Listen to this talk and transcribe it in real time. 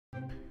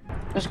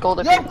There's gold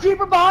up Yo, here.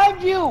 creeper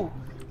behind you!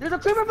 There's a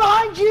creeper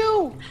behind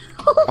you!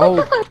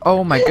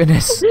 Oh my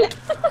goodness.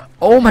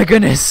 Oh my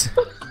goodness.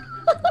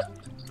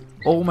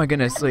 Oh my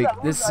goodness, like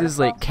this is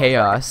like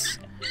chaos.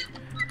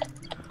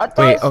 I thought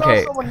Wait, I saw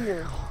okay. someone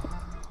here.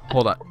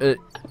 Hold on.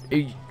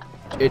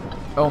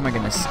 Oh my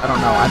goodness. I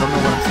don't know. I don't know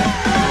what I'm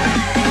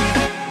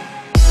saying.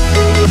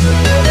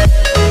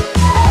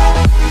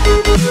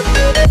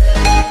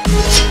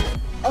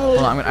 Hold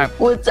on,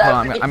 What's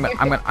happening?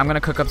 I'm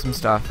gonna cook up some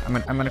stuff. I'm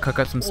gonna cook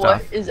up some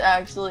stuff. What is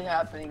actually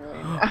happening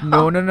right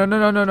now?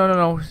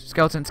 No.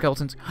 Skeletons.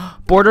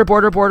 Border.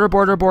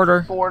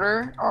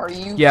 Border? Are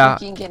you Yeah.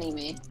 freaking kidding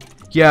me?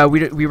 Yeah,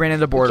 we ran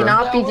into We border.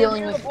 cannot Yeah, be we're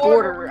dealing near with the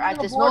border, border we're at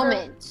near this the border.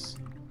 moment.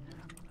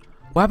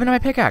 What happened to my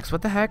pickaxe?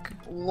 What the heck?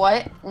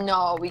 What?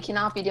 No, we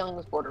cannot be dealing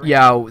with border. Right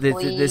Yeah, now.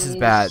 this is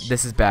bad. Please.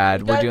 This is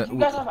bad. You We're guys, doing. you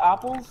guys have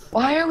apples?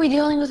 Why are we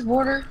dealing with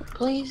border?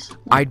 Please.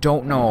 I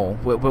don't know,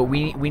 but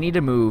we need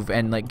to move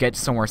and like get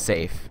somewhere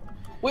safe.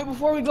 Wait,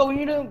 before we go, I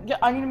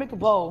need to make a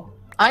bow.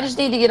 I just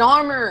need to get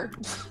armor.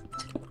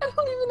 I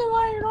don't even have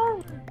iron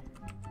armor.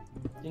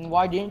 Then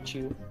why didn't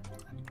you?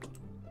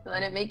 I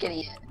didn't make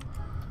any yet.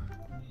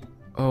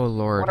 Oh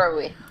lord. What are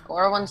we?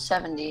 We're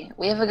 170.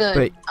 We have a good,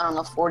 But- I don't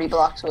know, 40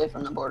 blocks away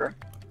from the border.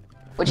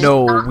 Which is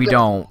No, not we good.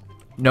 don't.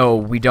 No,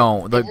 we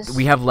don't. Look, Yes.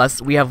 we have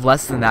less. We have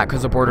less than that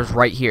because the border's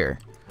right here.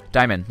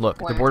 Diamond, look,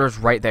 Where? the border's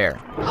right there.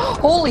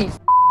 Holy f.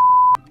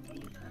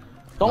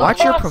 Don't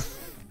Watch your cuss.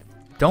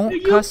 Don't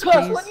You cuss, cuss.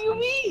 please. What do you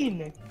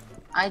mean?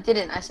 I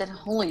didn't. I said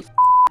holy f.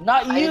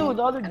 Not I you, didn't-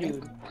 the other I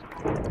didn't-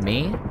 dude.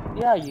 Me?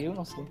 Yeah, you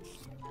almost did.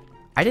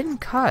 I didn't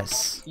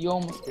cuss. You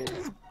almost did.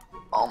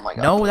 Oh my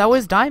god. No, that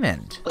was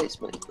Diamond. Please.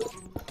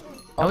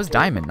 That was Okay.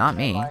 Diamond, not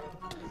me. Fine.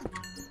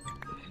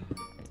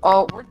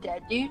 Oh, we're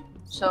dead, dude.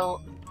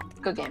 So,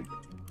 good game.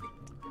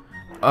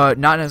 Not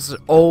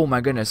necessarily. Oh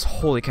my goodness,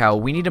 holy cow!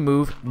 We need to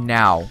move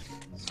now.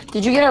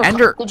 Did you get our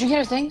Ender. Did you get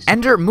our things?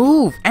 Ender,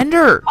 move!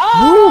 Ender,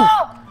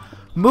 Ah!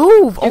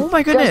 move! Oh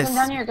my Guys, goodness! come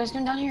down here. Guys,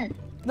 come down here.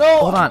 No!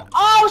 Hold on.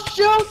 Oh,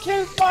 shoot,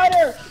 cave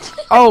spider!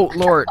 Oh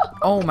lord!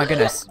 Oh my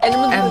goodness!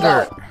 Enderman's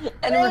Ender. gonna die.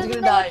 Enderman's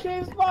gonna die.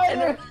 Cave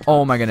spider! Ender.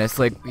 Oh my goodness!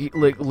 Like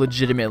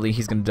legitimately,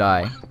 he's gonna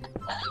die.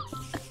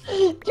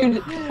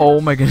 Dude.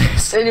 Oh my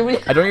goodness! Anybody?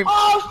 I don't even.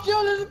 Oh,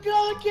 shoot, there's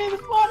another cave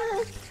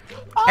spider!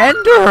 Ah!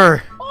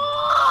 Ender!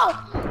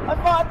 Ah! I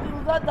thought it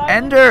was that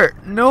diamond. Ender!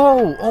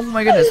 No! Oh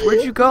my goodness!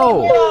 Where'd you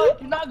go?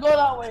 Do not go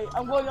that way.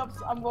 I'm going up.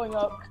 I'm going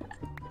up.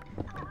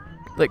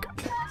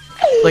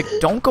 Like,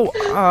 don't go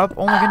up!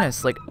 Oh my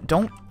goodness! Like,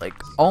 don't like.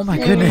 Oh my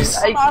Dude, goodness!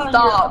 I'm outta here,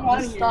 I'm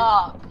outta here.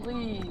 Stop,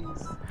 please.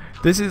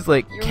 This is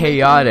like You're making me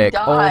chaotic.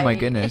 Oh my die.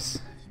 goodness!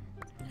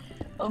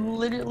 I'm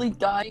literally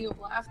dying of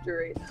laughter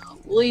right now.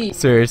 Please.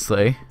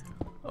 Seriously.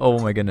 Oh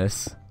my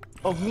goodness.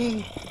 Oh,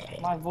 me.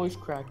 My voice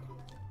cracked.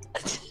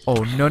 Oh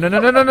no no no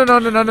no no no no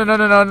no no no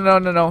no no no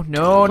no no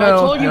no I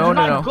told you no do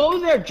no not no. go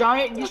there,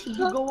 giant. You should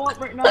go up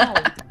right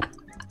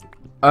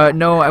now.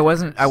 No, I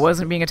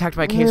wasn't being attacked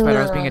by a cave spider.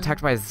 I was being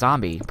attacked by a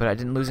zombie, but I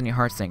didn't lose any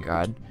hearts, thank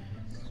God.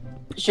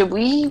 Should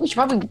we? We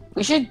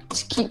should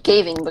keep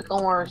caving, but go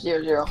more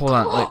 0-0. Hold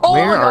on, like Oh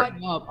where my are? God.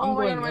 I'm up. Oh I'm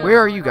my going God, up. Where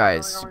are you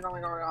guys?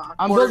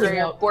 I'm Borders building right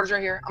here. up. Borders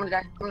right here. I'm gonna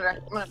die. I'm gonna die.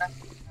 I'm gonna die.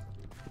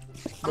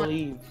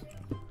 Believe.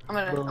 I'm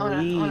gonna die. I'm gonna die. I'm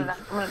Believe. gonna die.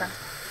 I'm gonna die.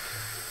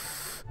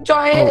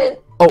 Giant.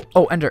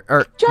 Oh, Ender,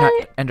 not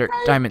Giant. Ender,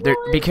 Diamond. There,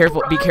 be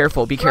careful, be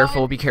careful, be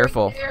careful, be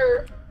careful.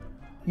 Here.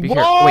 Be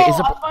careful. Wait, is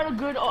I the found a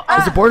good.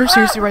 is the border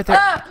seriously right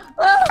there?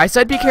 I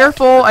said be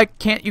careful. I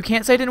can't. You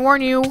can't say I didn't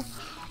warn you.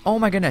 Oh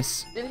my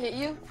goodness. Did it hit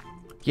you?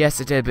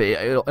 Yes, it did, but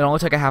it only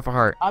took a half a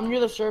heart. I'm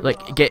near the surface.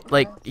 Get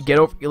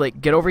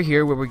over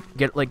here where we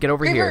get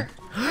over here.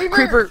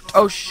 Creeper!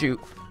 Oh shoot!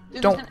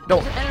 Dude, Don't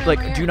there's an Enderman like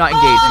right do here. not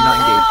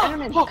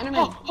engage.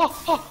 Enderman.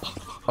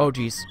 Oh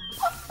jeez.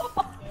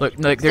 Look,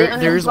 Stay there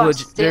under these blocks.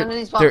 Stay under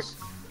these blocks.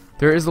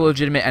 there is a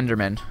legitimate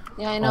Enderman.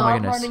 Yeah, I Oh know. my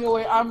I'm goodness. running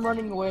away. I'm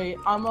running away.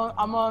 I'm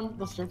on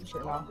the surface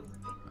right now.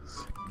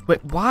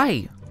 Wait,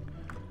 why?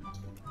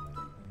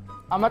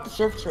 I'm at the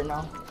surface right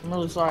now. I'm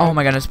really sorry. Oh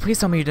my goodness! Please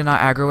tell me you did not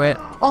aggro it.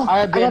 Oh,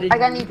 I I got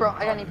abandoned knee pro.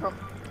 I got knee pro.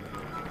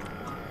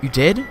 You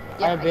did? I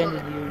Yeah,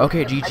 abandoned you.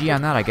 Okay, I GG did.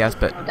 on that, I guess.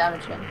 But No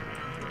damage yet.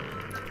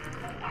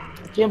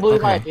 I can't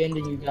believe I Okay.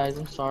 abandoned you guys.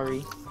 I'm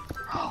sorry.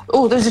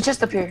 Oh, there's a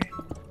chest up here.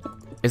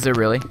 is it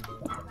really?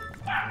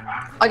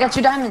 I got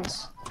 2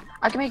 diamonds.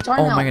 I can make torn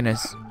Oh my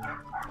goodness.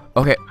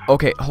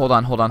 Okay, hold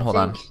on.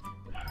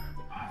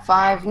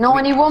 5. No,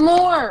 I need 1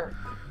 more.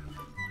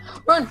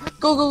 Run!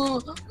 Go!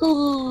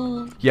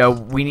 Yeah,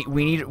 we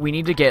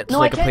need to get to No,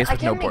 like I a can't. place I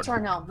with no can't make board.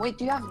 torn helm. Wait,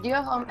 do you have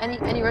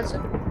any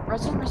redstone?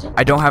 Redstone?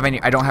 I don't have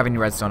any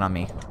redstone on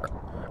me.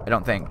 I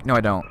don't think. No,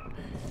 I don't.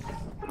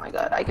 Oh my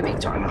god, I can make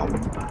torn helm.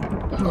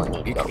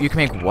 You can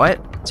make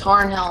what?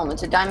 Tarn helm.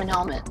 It's a diamond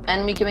helmet,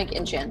 and we can make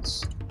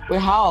enchants. Wait,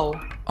 how?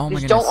 Oh my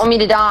Just goodness. don't want me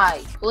to die,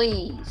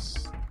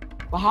 please.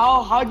 But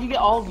how'd you get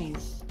all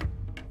these?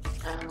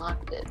 I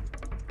unlocked it.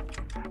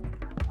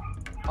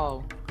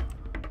 Oh.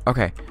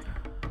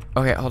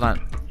 Okay, hold on.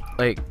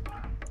 Like,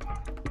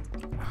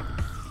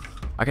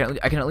 I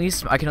can at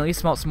least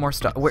smelt some more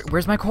stuff.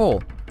 Where's my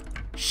coal?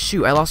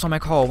 Shoot, I lost all my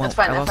coal. That's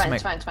fine, that's fine,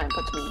 it's fine, it's fine.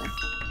 Put some in there.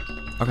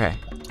 Okay.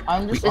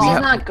 I'm just. This is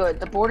not good.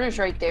 The border's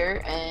right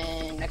there,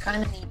 and I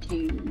kind of need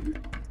to.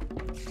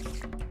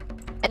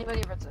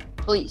 Anybody redstone,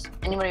 please.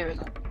 Anybody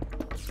redstone.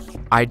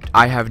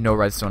 I have no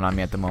redstone on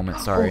me at the moment.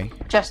 Sorry. Oh,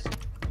 chest.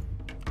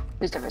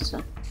 Please have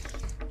redstone.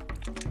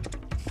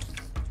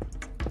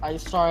 I'm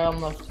sorry,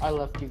 I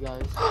left you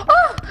guys.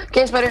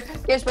 Gas better.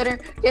 Gas better.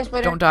 Gas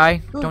better. Don't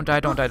die. Don't die.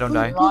 Don't die. Don't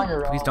die.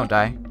 Please don't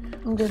die.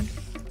 I'm good.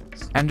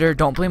 Ender,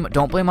 don't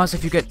blame us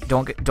if you get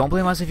don't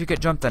blame us if you get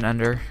jumped then,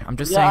 Ender. I'm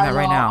just saying that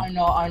right now.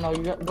 I know.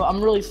 But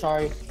I'm really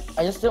sorry.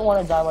 I just didn't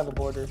want to die by the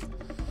border.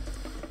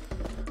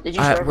 Did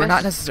you surface?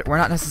 We're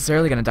not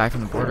necessarily gonna die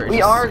from the border.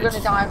 We are gonna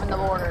die from the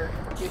border.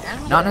 Dude,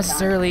 not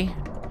necessarily.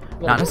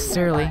 Not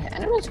necessarily.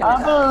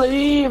 I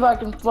believe I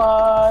can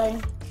fly.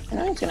 I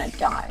know he's gonna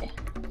die.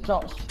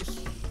 No,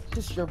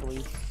 just your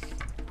belief.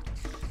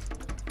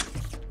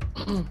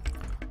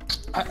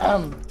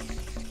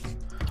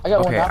 I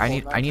got okay,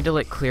 one I need to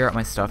like clear out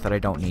my stuff that I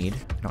don't need.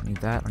 I don't need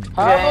that.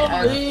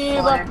 I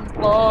believe I can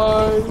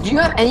fly. Do you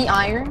have any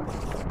iron?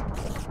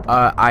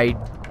 I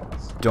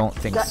don't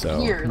think so.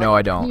 Here, no, like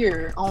I don't.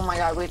 Here. Oh my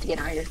god, we have to get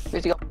iron. We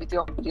have to go. We have to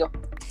go. We have to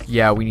go.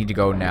 Yeah, we need to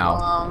go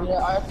now.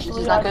 Yeah, this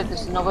is not good.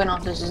 This is no bueno.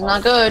 This is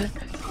not good.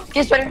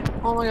 It's better.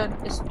 Oh my god,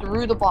 it's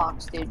through the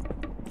box, dude.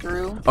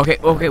 Through.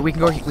 Okay, we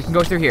can go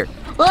through here.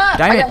 Ah,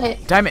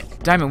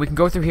 Diamond, we can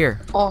go through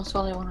here. Oh, it's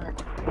only 1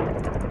 heart.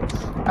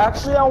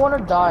 Actually, I want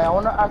to die. I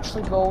want to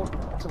actually go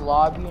to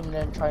lobby and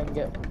then try and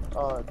get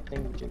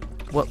thingy.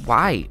 What?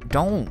 Why?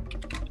 Don't.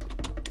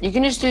 You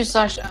can just do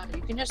slash.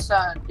 You can just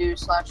do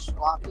slash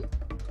lobby,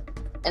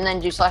 and then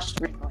do slash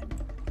rejoin.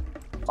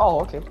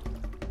 Oh, okay.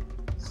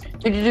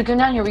 Dude, come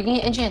down here. We can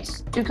get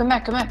enchants. Dude, come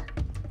back. Come back.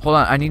 Hold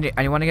on.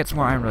 I want to get some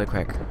more iron really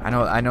quick. I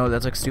know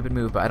that's like a stupid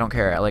move, but I don't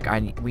care. Like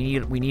we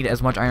need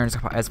as much iron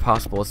as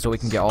possible so we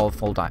can get all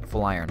full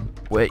iron.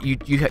 Wait,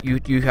 you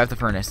have the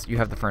furnace. You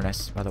have the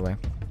furnace, by the way.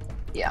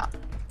 Yeah.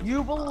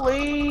 You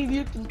believe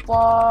you can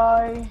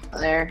fly.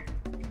 There.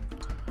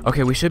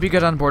 Okay, we should be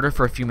good on border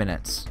for a few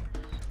minutes.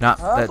 Not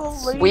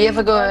that's. We have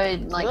a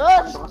good like.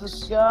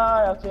 This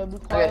guy. Okay, be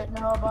quiet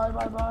now.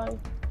 Bye.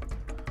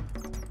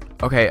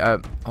 Okay.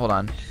 Hold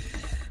on.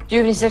 Do you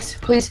have any sticks?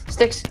 Please,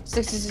 sticks,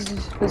 please.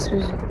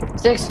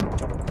 Sticks.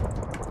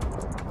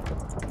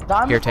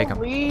 Here, take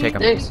them. Take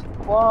them. Sticks.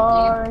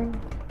 Why?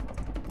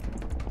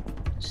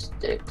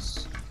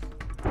 Sticks.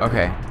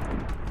 Okay.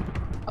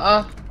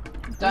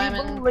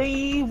 Diamond. You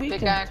believe we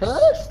pickaxe. can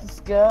touch this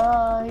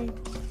guy.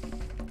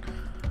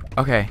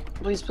 Okay.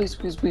 Please.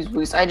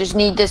 I just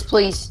need this,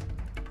 please.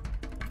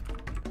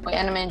 Wait,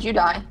 Enderman, did you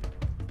die?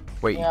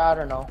 Wait. Yeah, I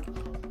don't know.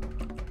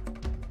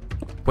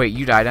 Wait,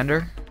 you died,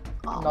 Ender?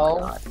 Oh No.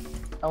 my god.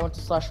 I went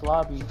to slash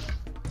lobby.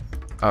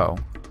 Oh.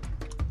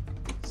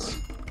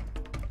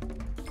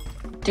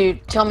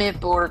 Dude, tell me if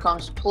border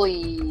comes,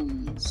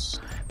 please.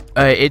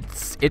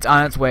 It's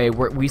on its way.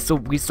 We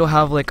still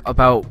have like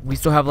about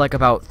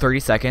 30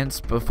 seconds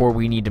before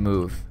we need to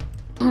move.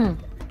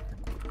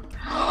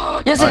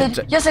 Yes, I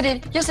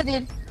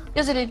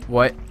did.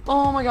 What?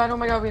 Oh my god,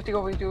 we have to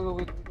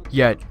go.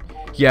 Yeah,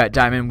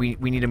 Diamond, we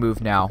need to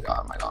move now.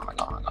 Oh my god.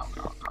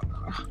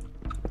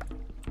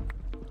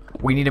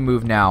 We need to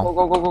move now.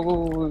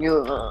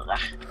 Go.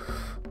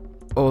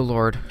 Oh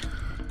lord.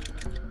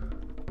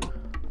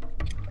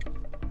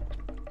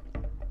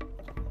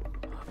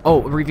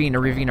 Oh, a ravine.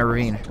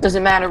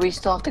 Doesn't matter, we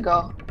still have to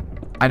go.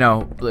 I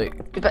know,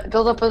 like.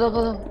 Build up.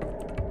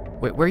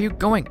 Wait, where are you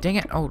going? Dang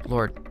it! Oh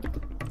lord.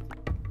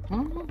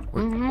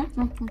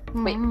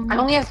 Wait, I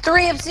only have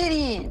 3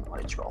 obsidian.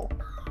 What a troll.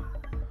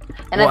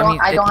 And Well,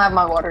 I don't have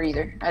my water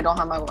either. I don't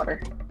have my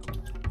water.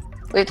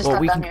 We have to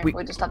stop down here. We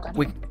have to stop down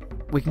here.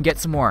 We can get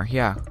some more.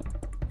 Yeah.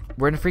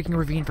 We're in a freaking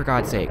ravine, for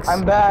God's sakes.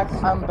 I'm back.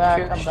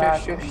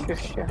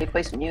 Sure. They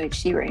play some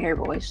UHC right here,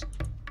 boys.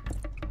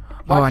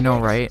 Oh, I know,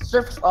 right?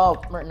 Surface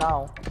up right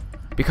now.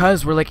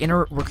 Because we're like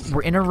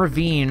we're in a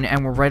ravine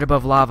and we're right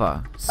above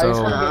lava.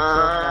 So.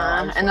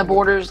 And the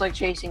border's like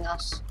chasing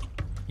us.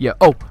 Yeah.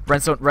 Oh,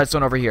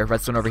 redstone over here.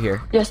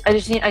 Yes, I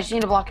just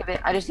need a block of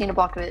it.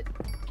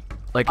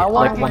 Like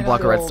want one block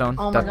of redstone.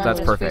 Oh my god,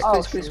 that's perfect.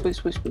 Please.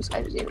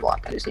 I just need a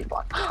block.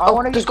 I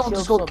want to there's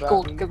get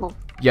gold.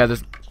 Yeah,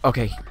 there's.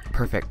 Okay,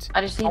 perfect.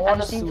 I just need the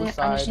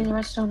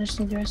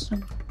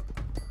redstone.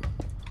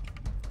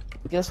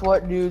 Guess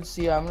what, dude?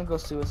 See, I'm gonna go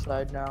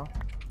suicide now.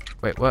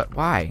 Wait, what?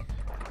 Why?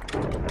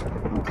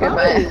 Okay,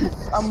 but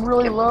I'm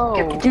really low.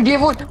 Dude, do you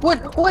have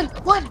wood?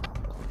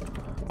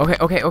 Okay.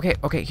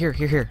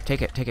 Here.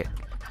 Take it.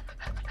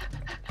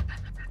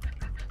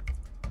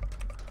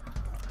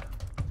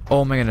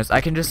 Oh my goodness, I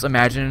can just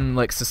imagine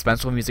like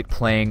suspenseful music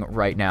playing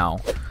right now.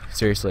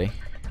 Seriously.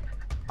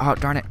 Oh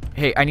darn it.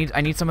 Hey, I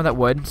need some of that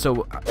wood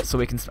so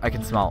I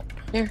can smelt.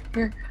 Here.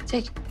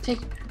 Take.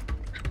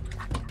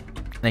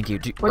 Thank you.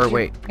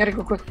 Wait. You gotta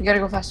go quick. You gotta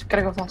go fast.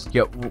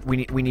 Yo, we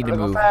need to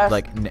move fast.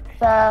 like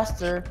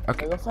Faster.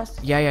 Okay. Go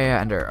faster. Yeah,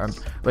 Ender.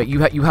 Like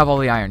you have all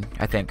the iron,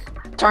 I think.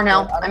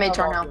 Tarnel. I I made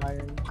don't Tarnel. have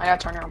iron. I got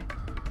Tarnel.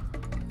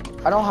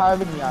 I don't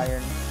have any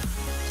iron.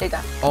 Take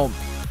that. Oh,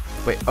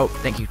 Wait. Oh,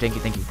 thank you.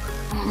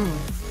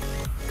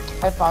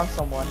 I found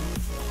someone.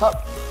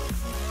 Hup.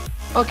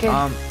 Okay.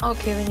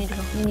 Okay, we need to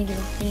go.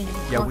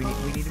 Yeah, Come we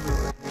on. need to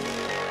move.